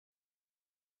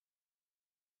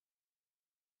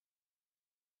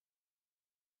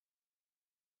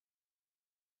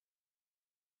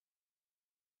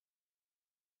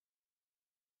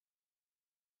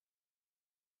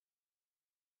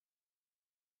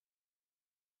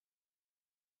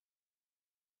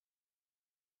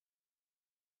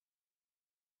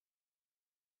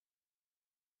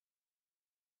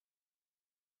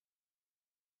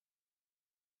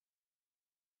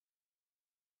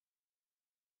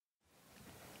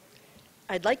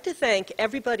I'd like to thank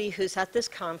everybody who's at this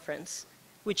conference,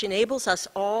 which enables us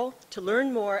all to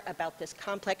learn more about this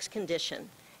complex condition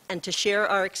and to share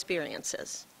our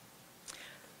experiences.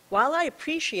 While I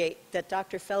appreciate that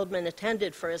Dr. Feldman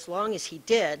attended for as long as he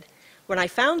did, when I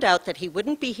found out that he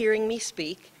wouldn't be hearing me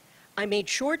speak, I made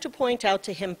sure to point out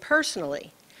to him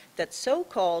personally that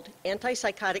so-called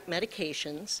antipsychotic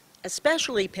medications,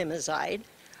 especially pimozide,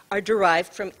 are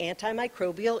derived from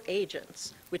antimicrobial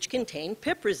agents, which contain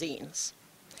piperazines.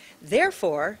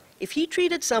 Therefore, if he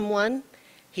treated someone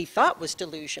he thought was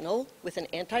delusional with an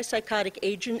antipsychotic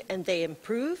agent and they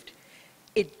improved,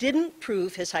 it didn't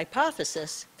prove his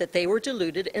hypothesis that they were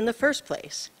deluded in the first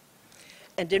place.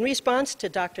 And in response to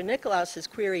Dr. Nicolaus's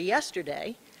query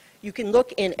yesterday, you can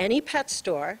look in any pet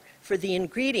store for the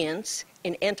ingredients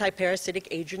in antiparasitic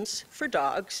agents for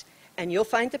dogs, and you'll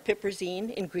find the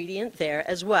piperazine ingredient there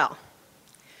as well.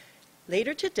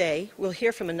 Later today, we'll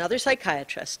hear from another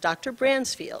psychiatrist, Dr.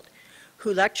 Bransfield,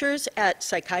 who lectures at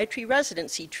psychiatry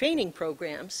residency training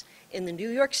programs in the New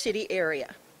York City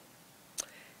area.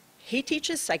 He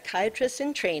teaches psychiatrists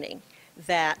in training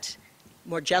that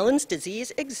Morgellons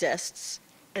disease exists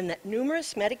and that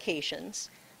numerous medications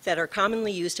that are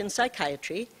commonly used in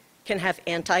psychiatry can have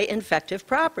anti-infective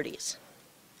properties.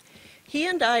 He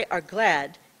and I are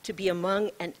glad to be among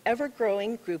an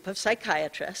ever-growing group of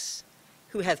psychiatrists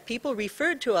who have people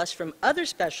referred to us from other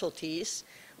specialties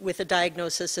with a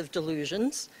diagnosis of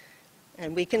delusions,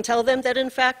 and we can tell them that in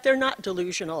fact they're not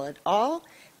delusional at all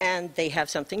and they have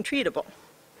something treatable.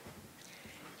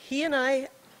 He and I,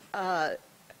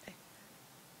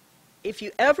 if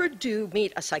you ever do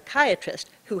meet a psychiatrist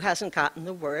who hasn't gotten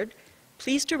the word,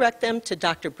 please direct them to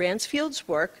Dr. Bransfield's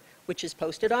work, which is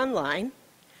posted online,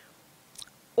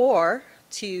 or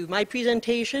to my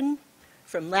presentation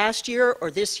from last year or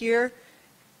this year,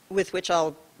 with which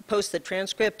I'll post the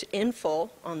transcript in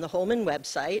full on the Holman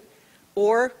website,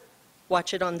 or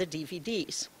watch it on the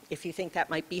DVDs, if you think that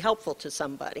might be helpful to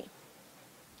somebody.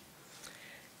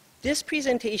 This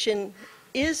presentation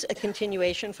is a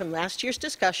continuation from last year's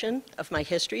discussion of my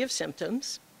history of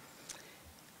symptoms,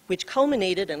 which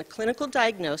culminated in a clinical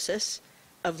diagnosis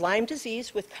of Lyme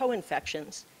disease with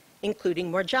co-infections,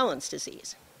 including Morgellons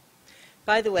disease.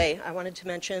 By the way, I wanted to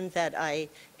mention that I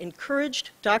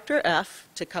encouraged Dr. F.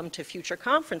 to come to future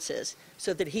conferences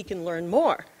so that he can learn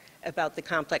more about the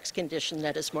complex condition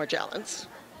that is Morgellons.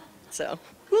 So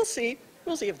we'll see.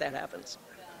 We'll see if that happens.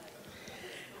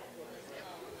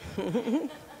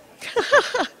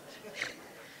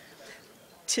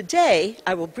 Today,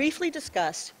 I will briefly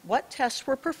discuss what tests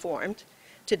were performed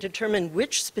to determine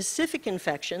which specific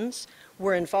infections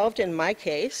were involved in my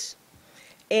case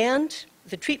and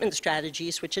the treatment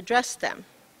strategies which addressed them.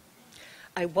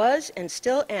 I was and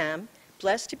still am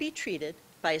blessed to be treated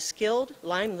by a skilled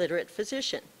Lyme literate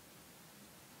physician,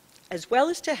 as well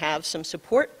as to have some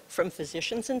support from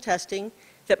physicians in testing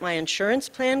that my insurance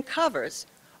plan covers,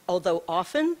 although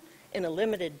often in a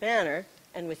limited manner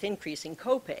and with increasing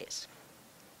copays.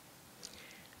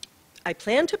 I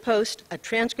plan to post a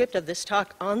transcript of this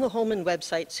talk on the Holman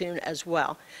website soon as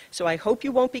well, so I hope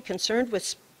you won't be concerned with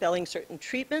spelling certain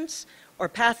treatments or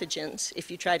pathogens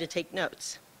if you try to take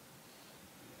notes.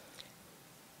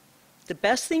 The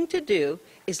best thing to do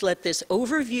is let this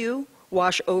overview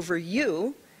wash over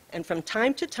you, and from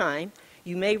time to time,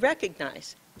 you may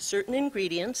recognize certain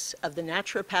ingredients of the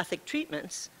naturopathic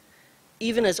treatments,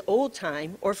 even as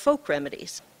old-time or folk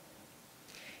remedies.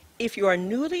 If you are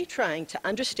newly trying to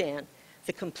understand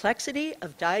the complexity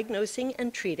of diagnosing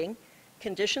and treating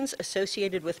conditions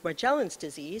associated with Morgellons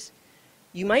disease,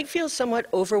 you might feel somewhat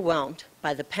overwhelmed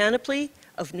by the panoply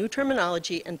of new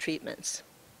terminology and treatments.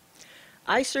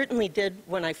 I certainly did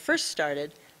when I first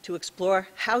started to explore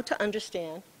how to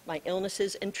understand my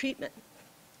illnesses and treatment.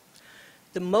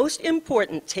 The most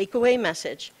important takeaway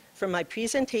message from my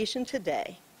presentation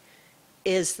today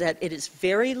is that it is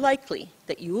very likely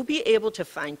that you will be able to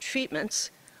find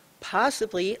treatments,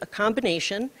 possibly a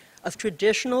combination of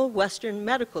traditional Western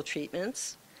medical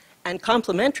treatments and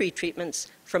complementary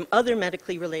treatments from other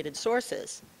medically related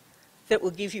sources that will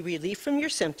give you relief from your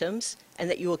symptoms and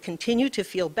that you will continue to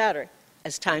feel better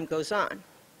as time goes on.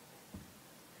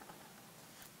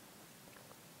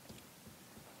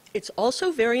 It's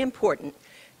also very important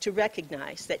to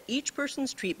recognize that each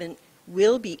person's treatment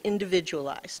will be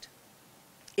individualized.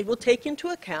 It will take into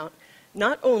account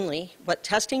not only what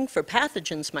testing for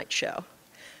pathogens might show,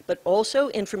 but also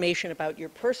information about your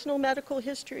personal medical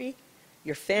history,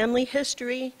 your family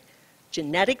history,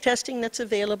 genetic testing that's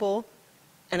available,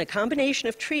 and a combination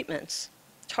of treatments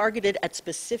targeted at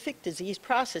specific disease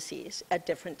processes at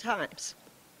different times.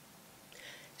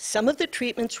 Some of the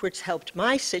treatments which helped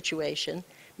my situation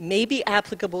may be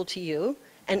applicable to you,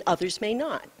 and others may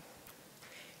not.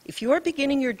 If you are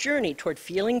beginning your journey toward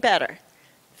feeling better,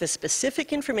 the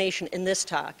specific information in this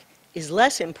talk is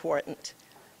less important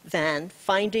than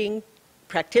finding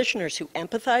practitioners who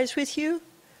empathize with you,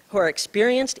 who are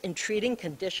experienced in treating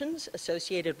conditions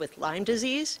associated with Lyme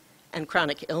disease and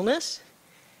chronic illness,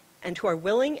 and who are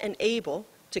willing and able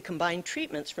to combine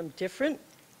treatments from different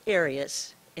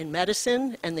areas in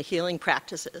medicine and the healing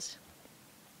practices.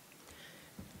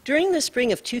 During the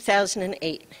spring of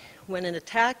 2008, when an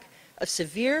attack of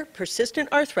severe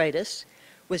persistent arthritis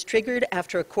was triggered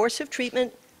after a course of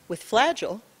treatment with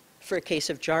Flagyl for a case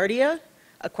of giardia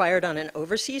acquired on an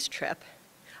overseas trip,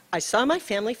 I saw my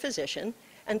family physician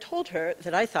and told her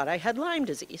that I thought I had Lyme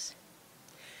disease.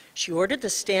 She ordered the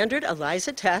standard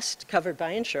ELISA test covered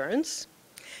by insurance,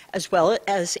 as well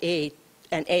as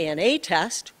an ANA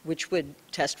test, which would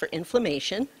test for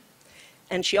inflammation,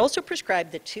 and she also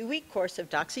prescribed the 2-week course of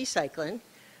doxycycline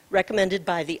recommended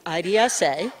by the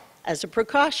IDSA as a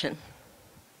precaution.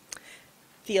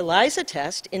 The ELISA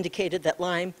test indicated that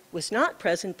Lyme was not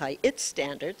present by its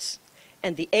standards,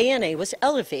 and the ANA was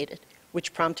elevated,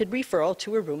 which prompted referral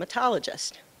to a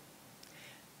rheumatologist.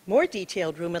 More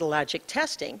detailed rheumatologic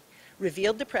testing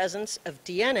revealed the presence of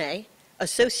DNA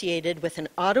associated with an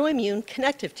autoimmune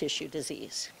connective tissue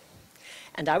disease.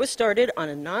 And I was started on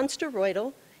a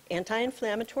non-steroidal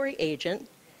anti-inflammatory agent,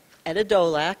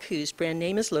 etidolac, whose brand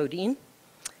name is Lodine,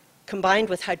 combined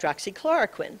with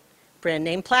hydroxychloroquine, brand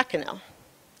name Plaquenil.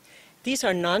 These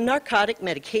are non-narcotic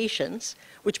medications,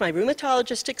 which my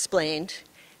rheumatologist explained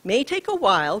may take a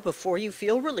while before you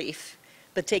feel relief,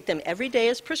 but take them every day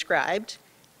as prescribed,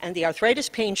 and the arthritis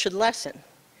pain should lessen.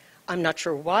 I'm not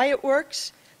sure why it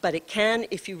works, but it can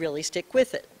if you really stick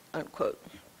with it, unquote.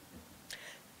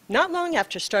 Not long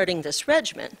after starting this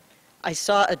regimen, I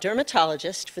saw a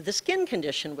dermatologist for the skin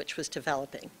condition which was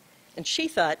developing, and she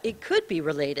thought it could be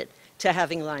related to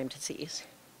having Lyme disease.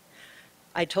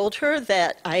 I told her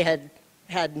that I had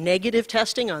had negative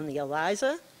testing on the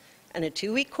ELISA and a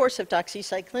 2-week course of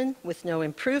doxycycline with no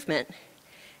improvement,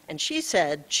 and she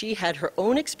said she had her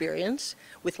own experience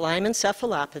with Lyme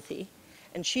encephalopathy,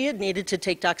 and she had needed to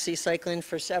take doxycycline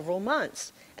for several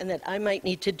months, and that I might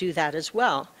need to do that as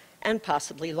well, and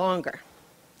possibly longer.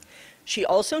 She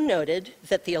also noted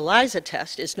that the ELISA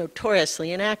test is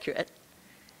notoriously inaccurate.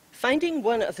 Finding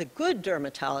one of the good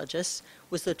dermatologists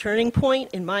was the turning point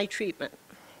in my treatment.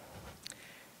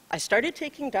 I started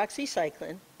taking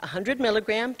doxycycline, 100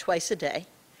 milligram twice a day,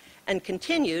 and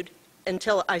continued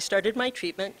until I started my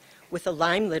treatment with a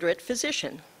Lyme literate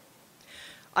physician.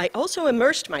 I also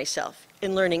immersed myself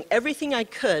in learning everything I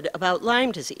could about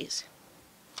Lyme disease.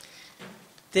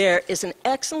 There is an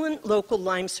excellent local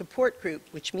Lyme support group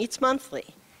which meets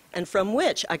monthly, and from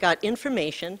which I got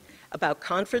information about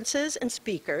conferences and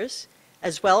speakers,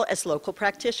 as well as local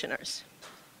practitioners.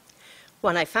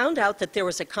 When I found out that there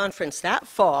was a conference that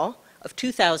fall of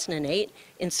 2008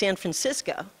 in San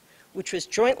Francisco, which was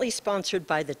jointly sponsored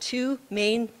by the 2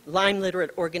 main Lyme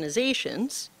literate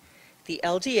organizations, the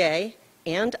LDA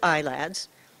and ILADS,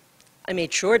 I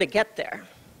made sure to get there.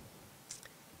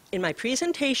 In my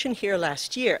presentation here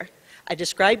last year, I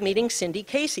described meeting Cindy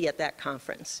Casey at that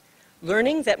conference,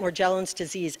 learning that Morgellons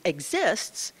disease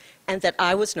exists and that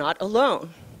I was not alone.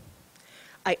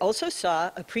 I also saw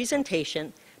a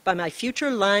presentation by my future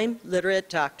Lyme literate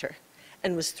doctor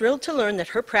and was thrilled to learn that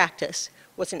her practice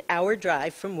was an hour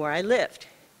drive from where I lived.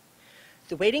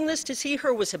 The waiting list to see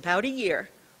her was about a year,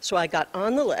 so I got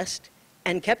on the list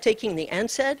and kept taking the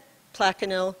NSAID,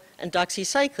 Plaquenil, and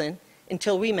doxycycline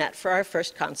until we met for our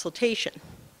first consultation.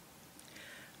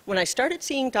 When I started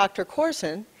seeing Dr.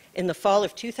 Corson in the fall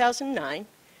of 2009,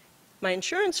 my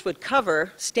insurance would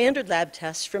cover standard lab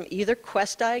tests from either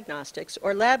Quest Diagnostics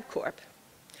or LabCorp.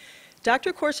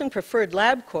 Dr. Corson preferred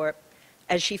LabCorp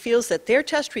as she feels that their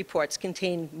test reports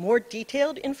contain more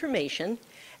detailed information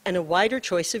and a wider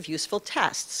choice of useful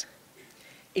tests.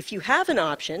 If you have an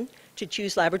option to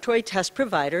choose laboratory test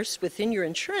providers within your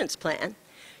insurance plan,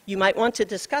 you might want to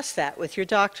discuss that with your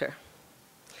doctor.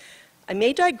 I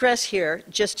may digress here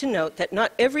just to note that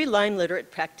not every Lyme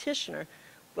literate practitioner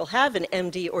will have an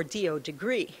MD or DO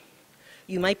degree.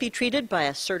 You might be treated by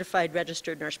a certified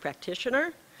registered nurse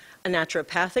practitioner, a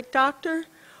naturopathic doctor,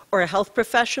 or a health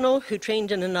professional who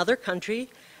trained in another country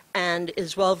and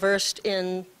is well versed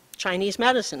in Chinese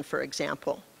medicine, for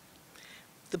example.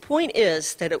 The point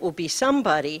is that it will be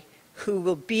somebody who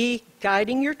will be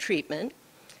guiding your treatment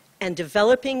and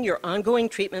developing your ongoing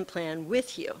treatment plan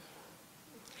with you.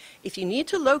 If you need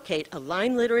to locate a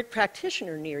Lyme literate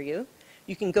practitioner near you,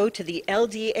 you can go to the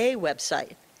LDA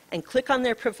website and click on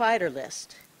their provider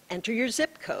list. Enter your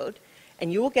zip code,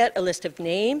 and you will get a list of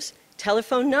names,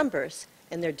 telephone numbers,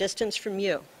 and their distance from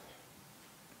you.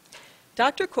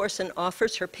 Dr. Corson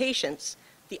offers her patients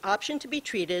the option to be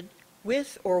treated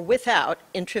with or without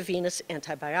intravenous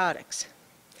antibiotics.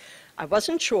 I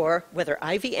wasn't sure whether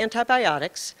IV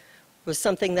antibiotics was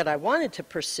something that I wanted to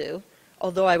pursue,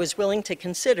 although I was willing to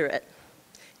consider it.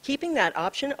 Keeping that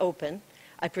option open,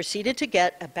 I proceeded to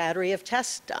get a battery of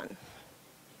tests done.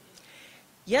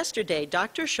 Yesterday,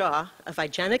 Dr. Shaw of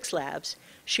IGeneX Labs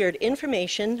shared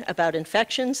information about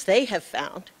infections they have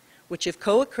found, which have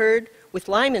co-occurred with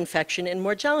Lyme infection in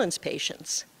Morgellons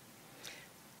patients.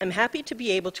 I'm happy to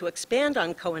be able to expand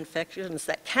on co-infections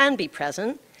that can be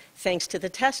present thanks to the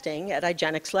testing at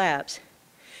IGeneX Labs.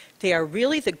 They are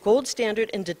really the gold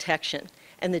standard in detection,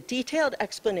 and the detailed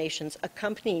explanations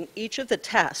accompanying each of the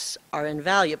tests are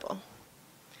invaluable.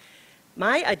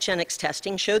 My IGeneX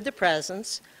testing showed the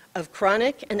presence of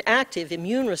chronic and active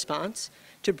immune response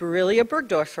to Borrelia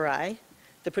burgdorferi,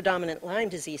 the predominant Lyme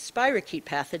disease spirochete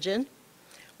pathogen,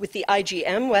 with the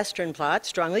IgM Western blot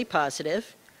strongly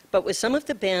positive, but with some of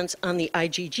the bands on the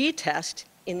IgG test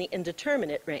in the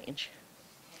indeterminate range.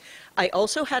 I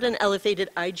also had an elevated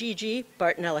IgG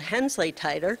Bartonella-Hensley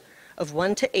titer of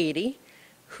 1 to 80,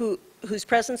 whose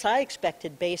presence I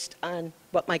expected based on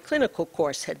what my clinical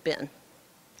course had been.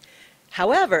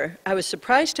 However, I was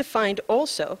surprised to find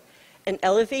also an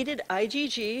elevated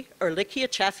IgG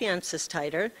Ehrlichia chaffiensis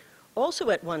titer, also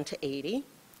at 1 to 80,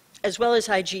 as well as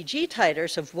IgG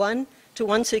titers of 1 to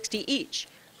 160 each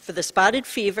for the spotted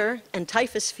fever and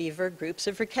typhus fever groups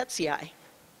of Rickettsia.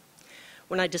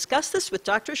 When I discussed this with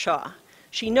Dr. Shaw,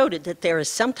 she noted that there is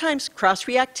sometimes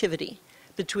cross-reactivity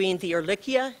between the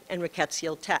Ehrlichia and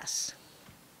rickettsial tests.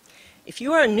 If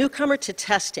you are a newcomer to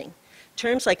testing,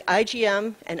 terms like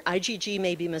IgM and IgG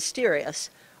may be mysterious,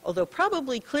 although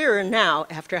probably clearer now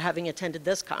after having attended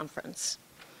this conference.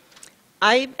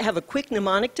 I have a quick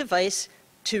mnemonic device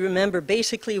to remember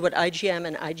basically what IgM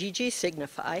and IgG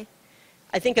signify.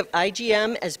 I think of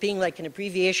IgM as being like an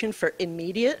abbreviation for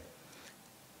immediate,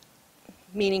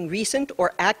 meaning recent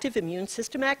or active immune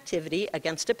system activity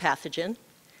against a pathogen,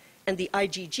 and the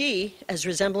IgG as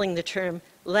resembling the term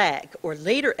lag, or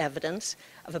later evidence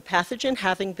of a pathogen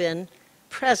having been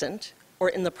present or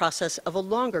in the process of a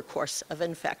longer course of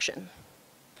infection.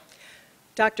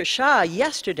 Dr. Shah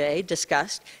yesterday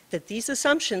discussed that these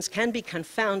assumptions can be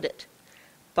confounded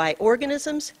by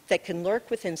organisms that can lurk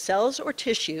within cells or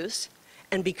tissues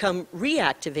and become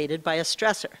reactivated by a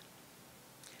stressor.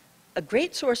 A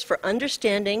great source for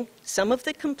understanding some of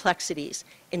the complexities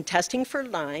in testing for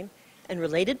Lyme and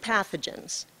related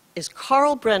pathogens is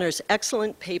Carl Brenner's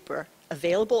excellent paper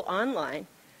available online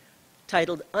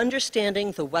titled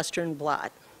Understanding the Western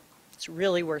Blot. It's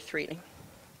really worth reading.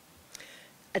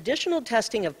 Additional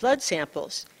testing of blood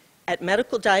samples at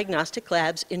medical diagnostic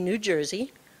labs in New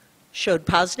Jersey showed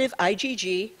positive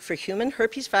IgG for human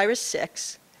herpes virus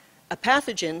 6, a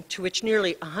pathogen to which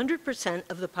nearly 100%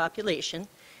 of the population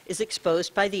is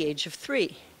exposed by the age of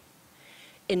 3.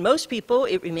 In most people,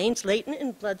 it remains latent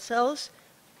in blood cells,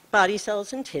 body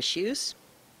cells, and tissues.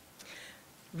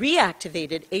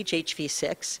 Reactivated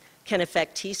HHV6 can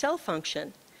affect T cell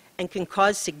function and can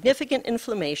cause significant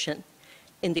inflammation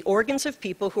in the organs of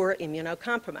people who are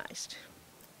immunocompromised.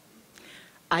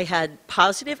 I had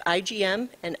positive IgM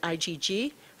and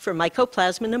IgG for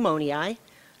Mycoplasma pneumoniae,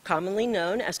 commonly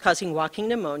known as causing walking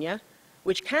pneumonia,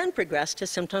 which can progress to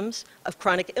symptoms of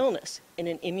chronic illness in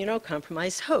an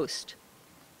immunocompromised host.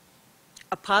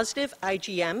 A positive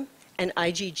IgM and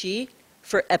IgG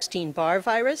for Epstein-Barr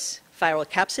virus, viral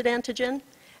capsid antigen,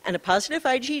 and a positive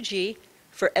IgG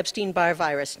for Epstein-Barr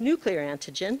virus nuclear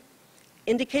antigen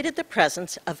indicated the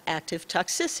presence of active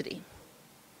toxicity.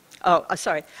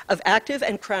 Of active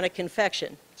and chronic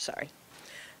infection,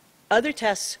 Other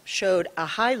tests showed a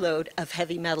high load of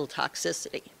heavy metal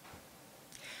toxicity.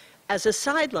 As a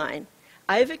sideline,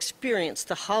 I have experienced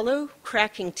the hollow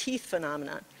cracking teeth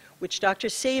phenomenon, which Dr.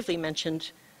 Savely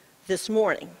mentioned this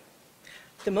morning.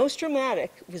 The most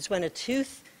dramatic was when a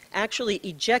tooth actually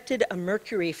ejected a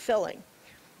mercury filling.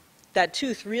 That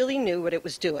tooth really knew what it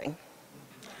was doing.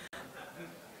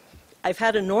 I've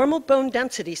had a normal bone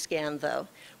density scan, though,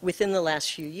 within the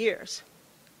last few years.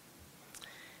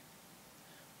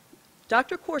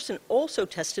 Dr. Corson also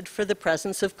tested for the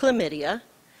presence of chlamydia,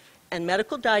 and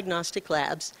medical diagnostic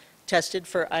labs tested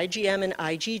for IgM and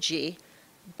IgG,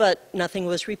 but nothing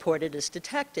was reported as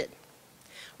detected.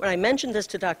 When I mentioned this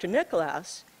to Dr.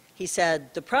 Nicolaus, he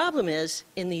said, the problem is,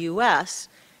 in the US,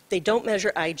 they don't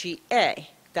measure IgA.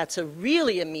 That's a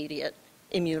really immediate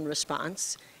immune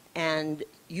response, and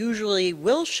usually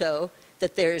will show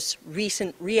that there's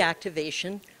recent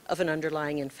reactivation of an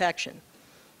underlying infection.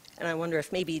 And I wonder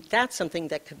if maybe that's something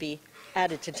that could be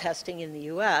added to testing in the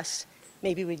US.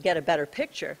 Maybe we'd get a better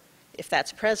picture if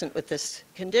that's present with this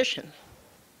condition.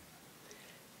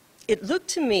 It looked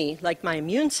to me like my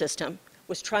immune system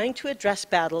was trying to address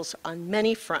battles on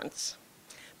many fronts,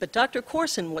 but Dr.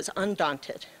 Corson was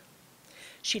undaunted.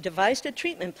 She devised a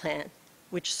treatment plan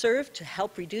which served to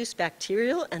help reduce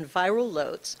bacterial and viral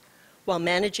loads while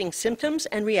managing symptoms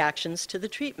and reactions to the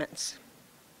treatments.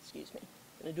 Excuse me,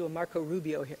 I'm going to do a Marco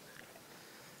Rubio here.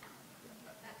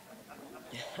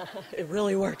 It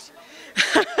really works.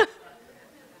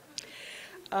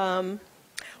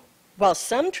 While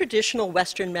some traditional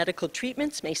Western medical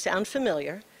treatments may sound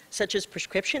familiar, such as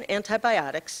prescription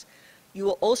antibiotics, you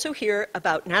will also hear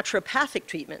about naturopathic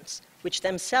treatments, which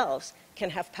themselves can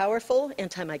have powerful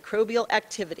antimicrobial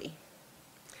activity.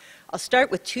 I'll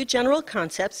start with two general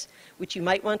concepts which you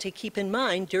might want to keep in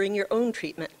mind during your own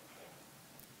treatment.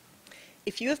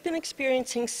 If you have been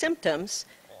experiencing symptoms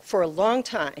for a long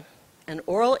time, an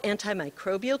oral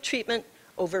antimicrobial treatment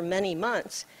over many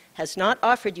months has not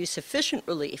offered you sufficient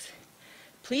relief,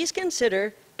 please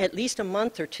consider at least a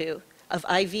month or two of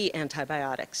IV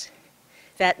antibiotics.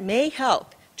 That may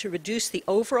help to reduce the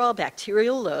overall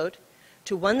bacterial load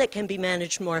to one that can be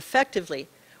managed more effectively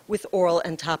with oral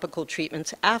and topical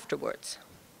treatments afterwards.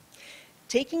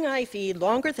 Taking IV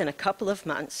longer than a couple of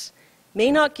months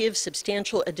may not give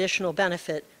substantial additional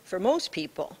benefit for most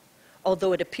people,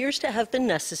 although it appears to have been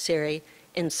necessary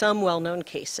in some well-known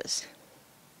cases.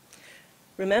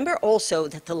 Remember also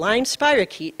that the Lyme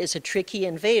spirochete is a tricky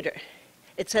invader.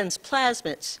 It sends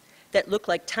plasmids that look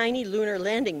like tiny lunar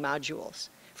landing modules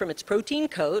from its protein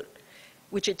coat,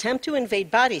 which attempt to invade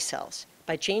body cells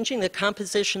by changing the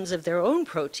compositions of their own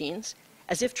proteins,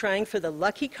 as if trying for the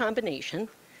lucky combination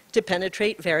to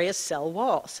penetrate various cell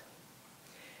walls.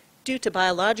 Due to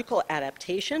biological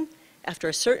adaptation, after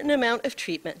a certain amount of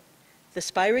treatment, the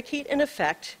spirochete, in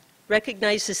effect,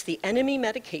 recognizes the enemy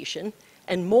medication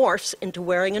and morphs into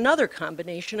wearing another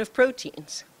combination of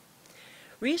proteins.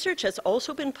 Research has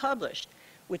also been published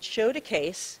which showed a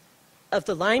case of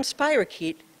the Lyme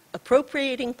spirochete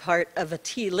appropriating part of a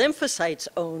T lymphocyte's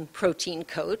own protein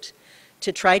coat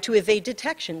to try to evade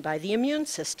detection by the immune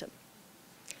system.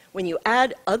 When you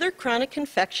add other chronic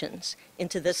infections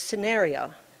into this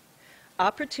scenario,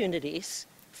 opportunities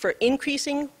for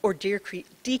increasing or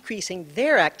decreasing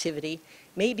their activity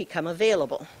may become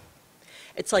available.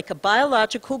 It's like a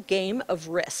biological game of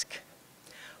risk.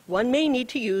 One may need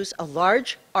to use a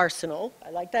large arsenal, I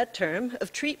like that term,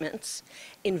 of treatments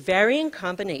in varying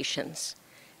combinations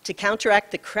to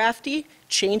counteract the crafty,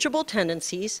 changeable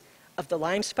tendencies of the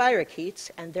Lyme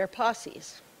spirochetes and their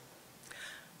posses.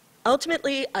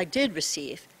 Ultimately, I did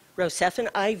receive Rocephin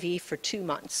IV for 2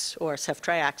 months, or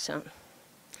ceftriaxone.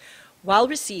 While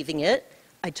receiving it,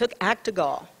 I took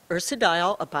Actigol,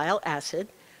 ursodeoxyl, a bile acid,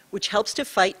 which helps to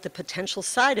fight the potential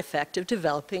side effect of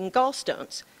developing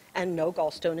gallstones, and no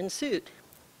gallstone ensued.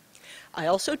 I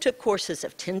also took courses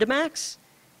of Tindamax,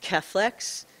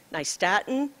 Keflex,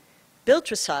 Nystatin,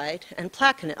 Biltricide, and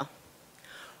Plaquenil.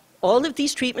 All of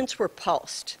these treatments were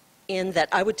pulsed in that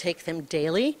I would take them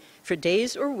daily for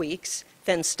days or weeks,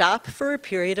 then stop for a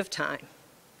period of time.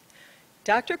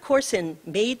 Dr. Corson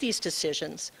made these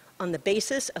decisions on the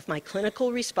basis of my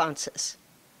clinical responses.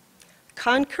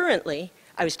 Concurrently,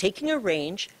 I was taking a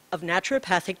range of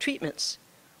naturopathic treatments,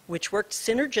 which worked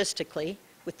synergistically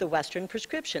with the Western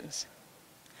prescriptions.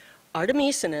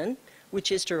 Artemisinin,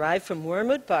 which is derived from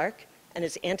wormwood bark and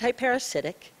is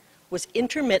antiparasitic, was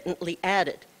intermittently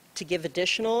added to give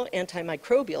additional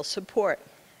antimicrobial support.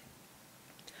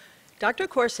 Dr.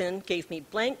 Corson gave me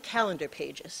blank calendar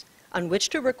pages on which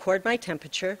to record my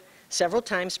temperature several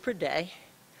times per day,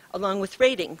 along with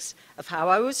ratings of how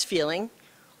I was feeling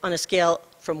on a scale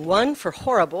from 1 for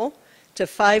horrible to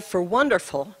 5 for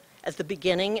wonderful at the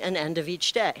beginning and end of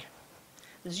each day.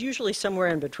 There's usually somewhere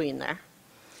in between there.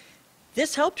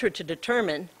 This helped her to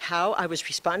determine how I was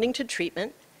responding to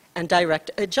treatment and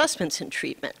direct adjustments in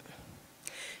treatment.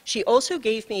 She also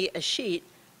gave me a sheet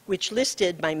which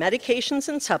listed my medications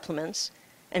and supplements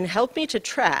and helped me to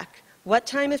track what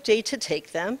time of day to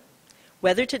take them,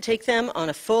 whether to take them on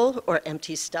a full or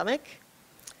empty stomach,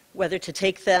 whether to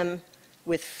take them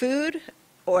with food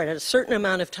or at a certain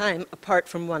amount of time apart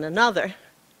from one another.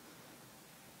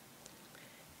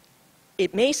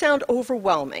 It may sound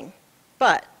overwhelming,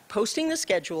 but posting the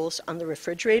schedules on the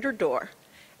refrigerator door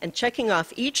and checking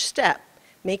off each step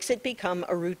makes it become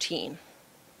a routine.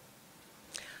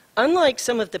 Unlike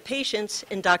some of the patients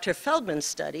in Dr. Feldman's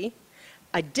study,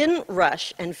 I didn't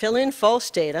rush and fill in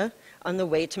false data on the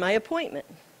way to my appointment.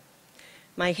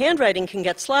 My handwriting can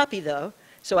get sloppy, though,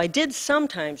 so I did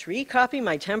sometimes recopy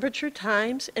my temperature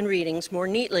times and readings more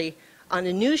neatly on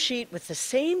a new sheet with the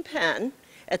same pen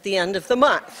at the end of the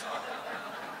month.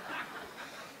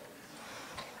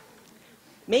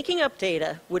 Making up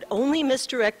data would only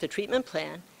misdirect the treatment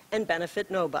plan and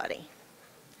benefit nobody.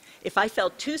 If I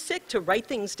felt too sick to write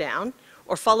things down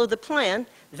or follow the plan,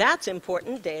 that's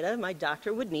important data my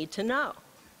doctor would need to know.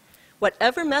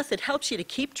 Whatever method helps you to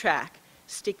keep track,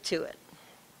 stick to it.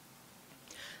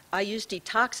 I used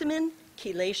detoxamine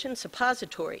chelation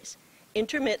suppositories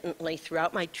intermittently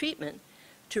throughout my treatment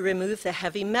to remove the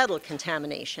heavy metal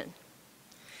contamination.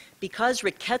 Because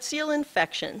rickettsial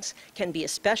infections can be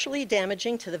especially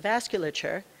damaging to the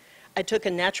vasculature, I took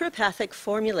a naturopathic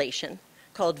formulation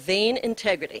called Vein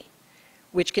Integrity,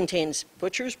 which contains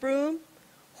butcher's broom,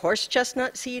 horse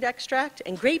chestnut seed extract,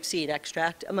 and grapeseed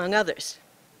extract, among others.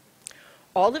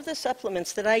 All of the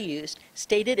supplements that I used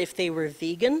stated if they were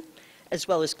vegan, as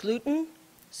well as gluten,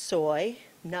 soy,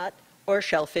 nut, or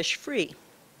shellfish free.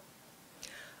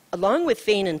 Along with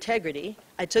Vein Integrity,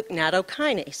 I took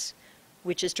nattokinase,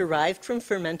 which is derived from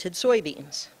fermented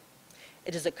soybeans.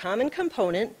 It is a common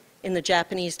component in the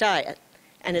Japanese diet,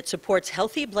 and it supports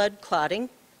healthy blood clotting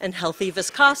and healthy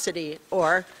viscosity,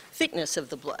 or thickness of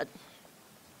the blood.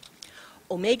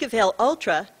 Omega Vale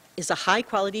Ultra is a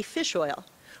high-quality fish oil,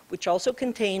 which also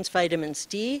contains vitamins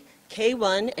D,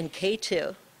 K1, and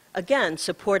K2, again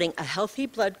supporting a healthy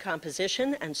blood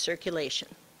composition and circulation.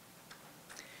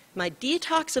 My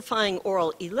detoxifying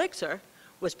oral elixir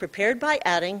was prepared by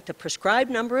adding the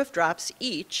prescribed number of drops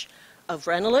each of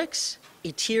Renilix,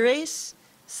 Etirase,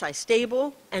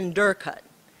 Cystable, and Durcut.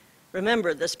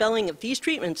 Remember, the spelling of these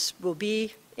treatments will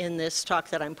be in this talk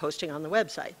that I'm posting on the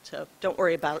website, so don't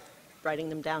worry about writing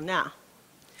them down now.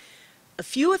 A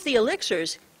few of the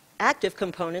elixir's active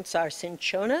components are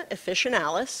Cinchona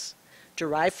officinalis,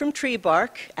 derived from tree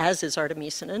bark, as is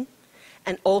artemisinin,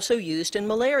 and also used in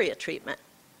malaria treatment.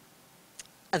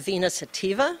 Avena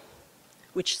sativa,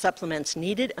 which supplements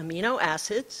needed amino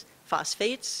acids,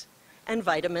 phosphates, and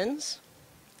vitamins.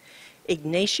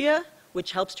 Ignatia,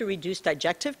 which helps to reduce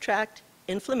digestive tract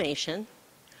inflammation.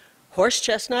 Horse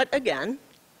chestnut again.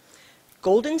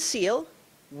 Golden seal,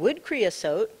 wood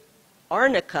creosote,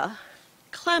 arnica,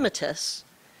 clematis,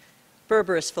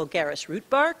 Berberis vulgaris root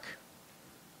bark,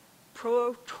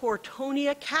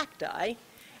 Protortonia cacti,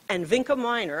 and Vinca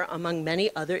minor, among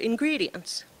many other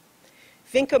ingredients.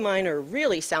 Vinca minor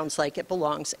really sounds like it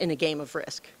belongs in a game of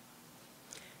Risk.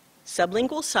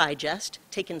 Sublingual Sigest,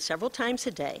 taken several times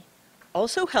a day,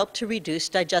 also helped to reduce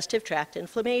digestive tract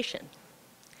inflammation.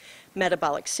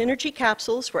 Metabolic synergy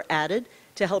capsules were added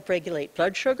to help regulate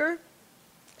blood sugar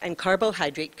and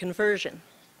carbohydrate conversion.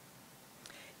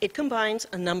 It combines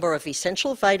a number of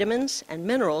essential vitamins and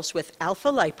minerals with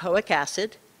alpha-lipoic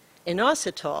acid,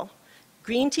 inositol,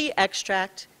 green tea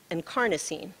extract, and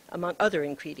carnosine, among other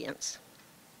ingredients.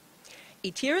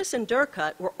 Etirase and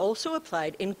Durcut were also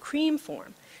applied in cream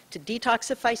form to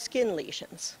detoxify skin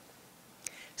lesions.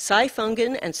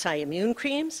 Cyfungin and Cyimmune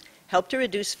creams help to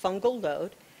reduce fungal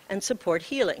load and support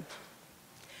healing.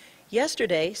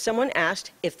 Yesterday, someone asked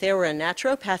if there were a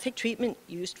naturopathic treatment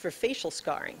used for facial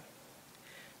scarring.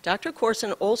 Dr.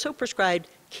 Corson also prescribed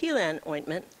Kelan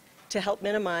ointment to help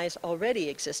minimize already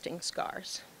existing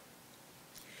scars.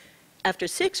 After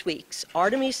 6 weeks,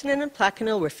 artemisinin and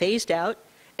plaquenil were phased out,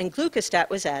 and glucostat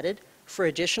was added for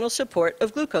additional support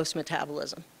of glucose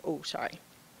metabolism.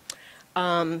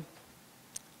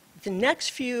 The next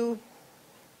few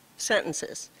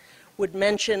sentences would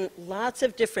mention lots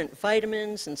of different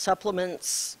vitamins and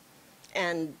supplements,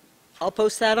 and I'll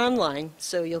post that online,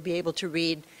 so you'll be able to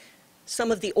read.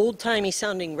 Some of the old-timey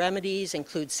sounding remedies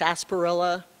include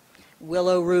sarsaparilla,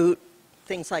 willow root,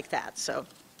 things like that, so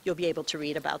you'll be able to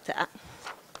read about that.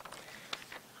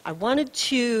 I wanted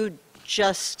to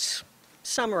just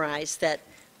summarize that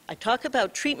I talk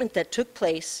about treatment that took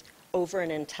place over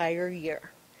an entire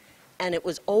year, and it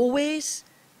was always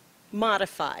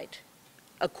modified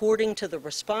according to the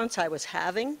response I was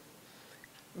having,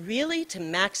 really to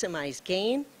maximize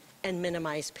gain and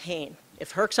minimize pain,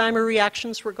 if Herxheimer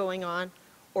reactions were going on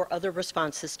or other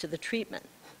responses to the treatment.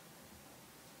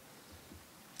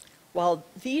 While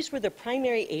these were the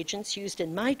primary agents used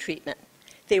in my treatment,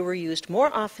 they were used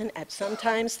more often at some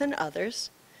times than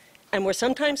others, and were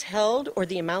sometimes held or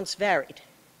the amounts varied.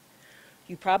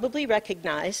 You probably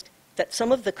recognized that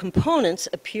some of the components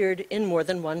appeared in more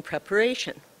than one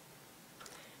preparation.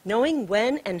 Knowing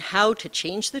when and how to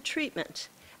change the treatment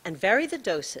and vary the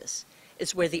doses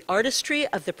is where the artistry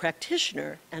of the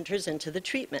practitioner enters into the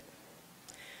treatment.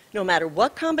 No matter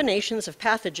what combinations of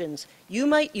pathogens you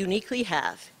might uniquely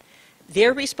have,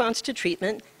 Their response to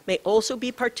treatment may also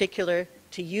be particular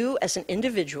to you as an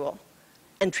individual,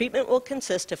 and treatment will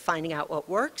consist of finding out what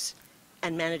works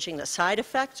and managing the side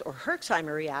effects or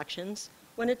Herxheimer reactions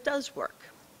when it does work.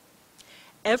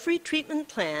 Every treatment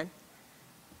plan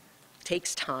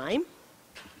takes time,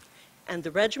 and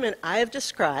the regimen I have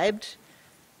described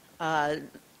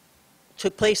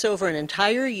took place over an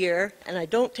entire year, and I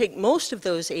don't take most of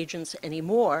those agents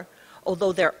anymore,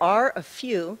 although there are a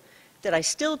few that I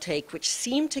still take which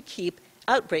seem to keep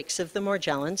outbreaks of the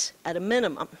Morgellons at a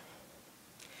minimum.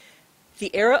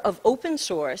 The era of open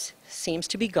sores seems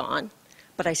to be gone,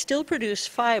 but I still produce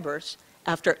fibers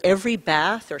after every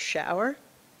bath or shower,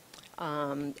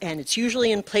 and it's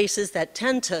usually in places that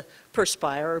tend to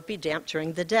perspire or be damp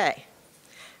during the day.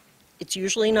 It's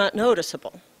usually not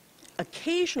noticeable.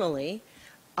 Occasionally,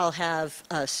 I'll have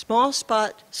a small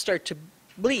spot start to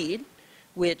bleed,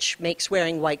 which makes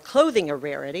wearing white clothing a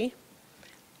rarity,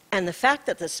 and the fact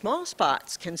that the small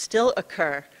spots can still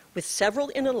occur with several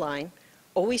in a line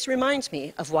always reminds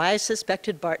me of why I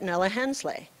suspected Bartonella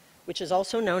Hensley, which is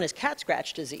also known as cat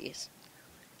scratch disease,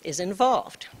 is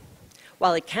involved.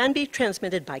 While it can be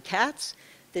transmitted by cats,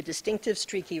 the distinctive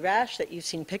streaky rash that you've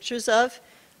seen pictures of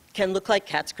can look like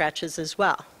cat scratches as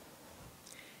well.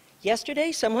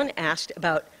 Yesterday, someone asked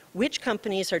about which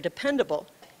companies are dependable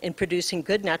in producing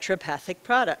good naturopathic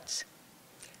products.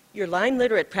 Your Lyme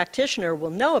literate practitioner will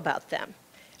know about them,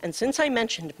 and since I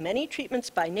mentioned many treatments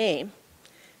by name,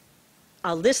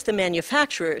 I'll list the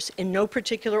manufacturers in no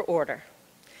particular order.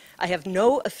 I have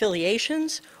no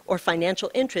affiliations or financial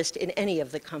interest in any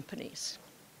of the companies.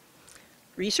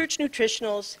 Research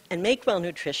Nutritionals and Make Well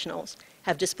Nutritionals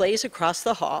have displays across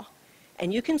the hall,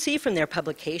 and you can see from their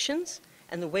publications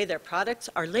and the way their products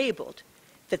are labeled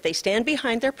that they stand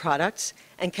behind their products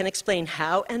and can explain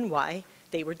how and why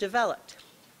they were developed.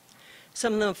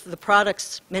 Some of the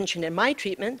products mentioned in my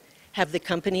treatment have the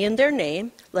company in their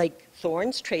name, like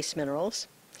Thorne's Trace Minerals.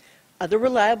 Other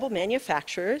reliable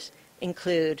manufacturers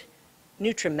include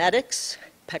Nutrimedix,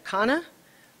 Pecana,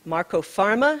 Marco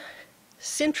Pharma,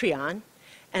 Syntreon,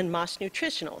 and Moss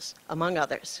Nutritionals, among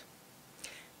others.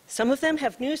 Some of them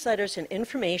have newsletters and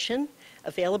information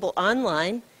available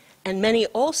online, and many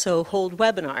also hold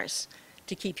webinars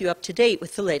to keep you up to date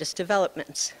with the latest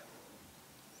developments.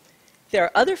 There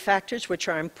are other factors which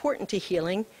are important to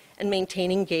healing and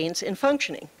maintaining gains in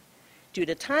functioning. Due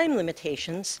to time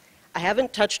limitations, I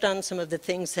haven't touched on some of the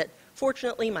things that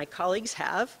fortunately my colleagues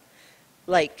have,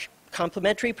 like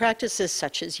complementary practices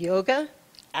such as yoga,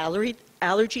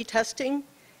 allergy testing,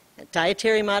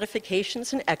 dietary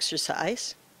modifications, and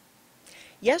exercise.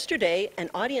 Yesterday, an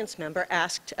audience member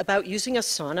asked about using a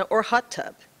sauna or hot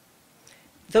tub.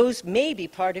 Those may be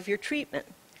part of your treatment,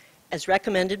 as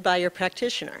recommended by your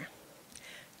practitioner.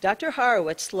 Dr.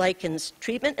 Horowitz likens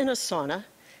treatment in a sauna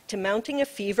to mounting a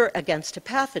fever against a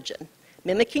pathogen,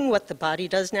 mimicking what the body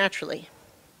does naturally.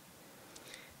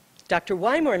 Dr.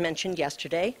 Wymore mentioned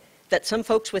yesterday that some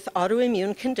folks with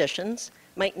autoimmune conditions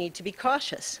might need to be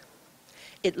cautious.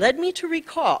 It led me to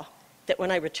recall that when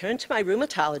I returned to my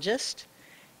rheumatologist,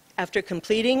 after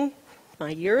completing my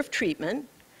year of treatment,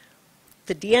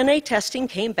 the DNA testing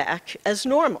came back as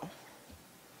normal.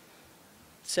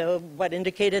 So what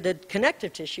indicated a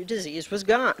connective tissue disease was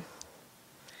gone.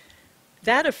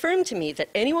 That affirmed to me that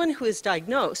anyone who is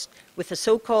diagnosed with a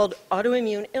so-called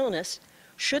autoimmune illness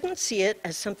shouldn't see it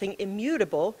as something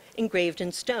immutable engraved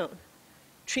in stone.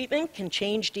 Treatment can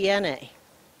change DNA.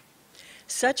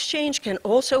 Such change can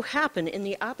also happen in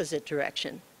the opposite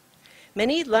direction.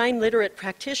 Many Lyme literate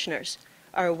practitioners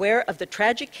are aware of the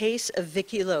tragic case of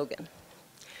Vicki Logan.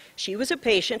 She was a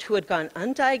patient who had gone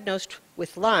undiagnosed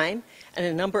with Lyme and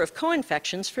a number of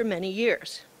co-infections for many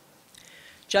years.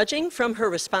 Judging from her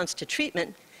response to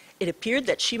treatment, it appeared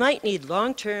that she might need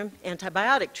long-term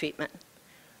antibiotic treatment.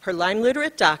 Her Lyme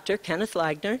literate doctor, Kenneth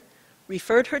Lagner,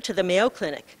 referred her to the Mayo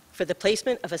Clinic for the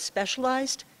placement of a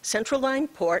specialized central line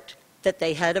port that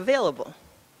they had available.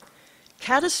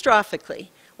 Catastrophically,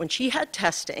 when she had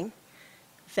testing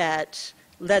that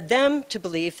led them to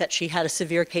believe that she had a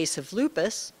severe case of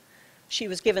lupus, she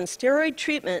was given steroid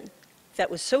treatment that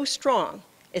was so strong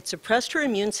it suppressed her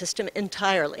immune system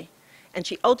entirely, and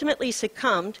she ultimately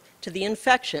succumbed to the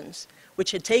infections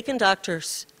which had taken Dr.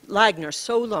 Lagner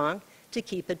so long to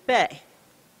keep at bay.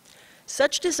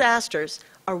 Such disasters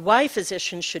are why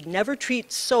physicians should never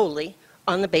treat solely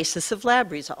on the basis of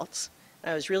lab results.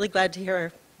 I was really glad to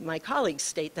hear my colleagues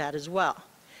state that as well.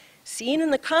 Seen in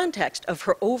the context of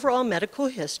her overall medical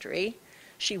history,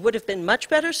 she would have been much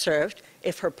better served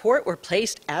if her port were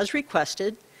placed as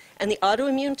requested and the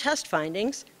autoimmune test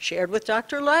findings shared with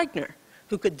Dr. Lagner,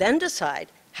 who could then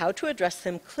decide how to address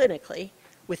them clinically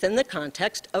within the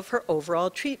context of her overall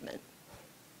treatment.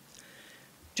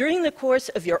 During the course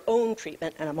of your own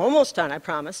treatment, and I'm almost done, I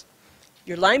promise,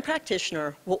 your line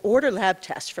practitioner will order lab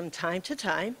tests from time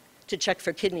to check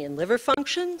for kidney and liver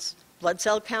functions, blood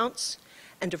cell counts,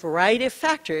 and a variety of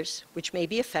factors which may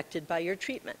be affected by your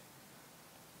treatment.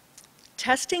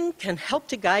 Testing can help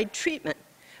to guide treatment,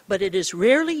 but it is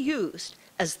rarely used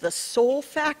as the sole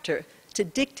factor to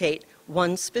dictate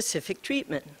one specific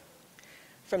treatment.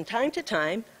 From time to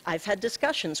time, I've had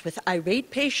discussions with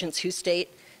irate patients who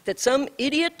state that some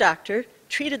idiot doctor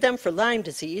treated them for Lyme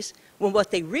disease when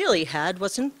what they really had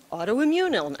was an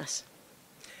autoimmune illness.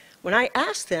 When I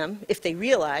asked them if they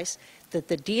realize that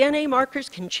the DNA markers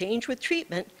can change with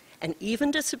treatment and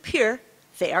even disappear,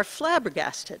 they are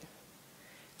flabbergasted.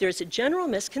 There's a general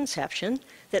misconception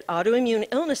that autoimmune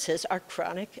illnesses are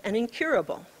chronic and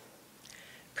incurable.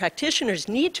 Practitioners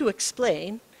need to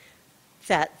explain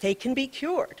that they can be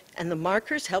cured, and the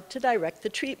markers help to direct the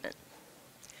treatment.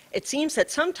 It seems that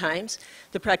sometimes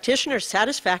the practitioner's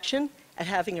satisfaction at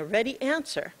having a ready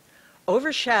answer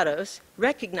overshadows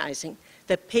recognizing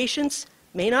that patients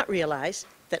may not realize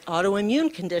that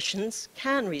autoimmune conditions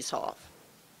can resolve.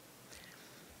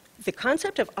 The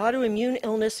concept of autoimmune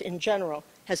illness in general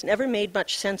has never made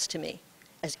much sense to me,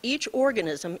 as each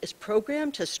organism is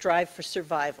programmed to strive for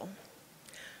survival.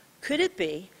 Could it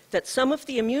be that some of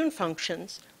the immune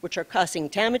functions which are causing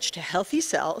damage to healthy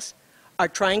cells are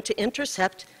trying to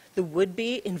intercept the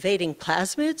would-be invading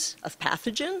plasmids of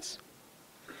pathogens?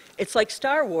 It's like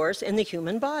Star Wars in the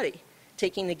human body,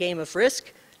 taking the game of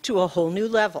Risk to a whole new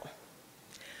level.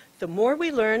 The more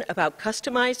we learn about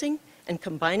customizing and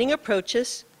combining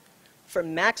approaches for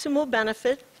maximal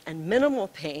benefit and minimal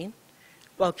pain,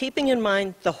 while keeping in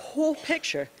mind the whole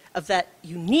picture of that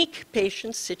unique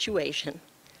patient's situation,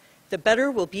 the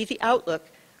better will be the outlook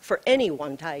for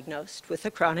anyone diagnosed with a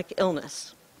chronic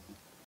illness.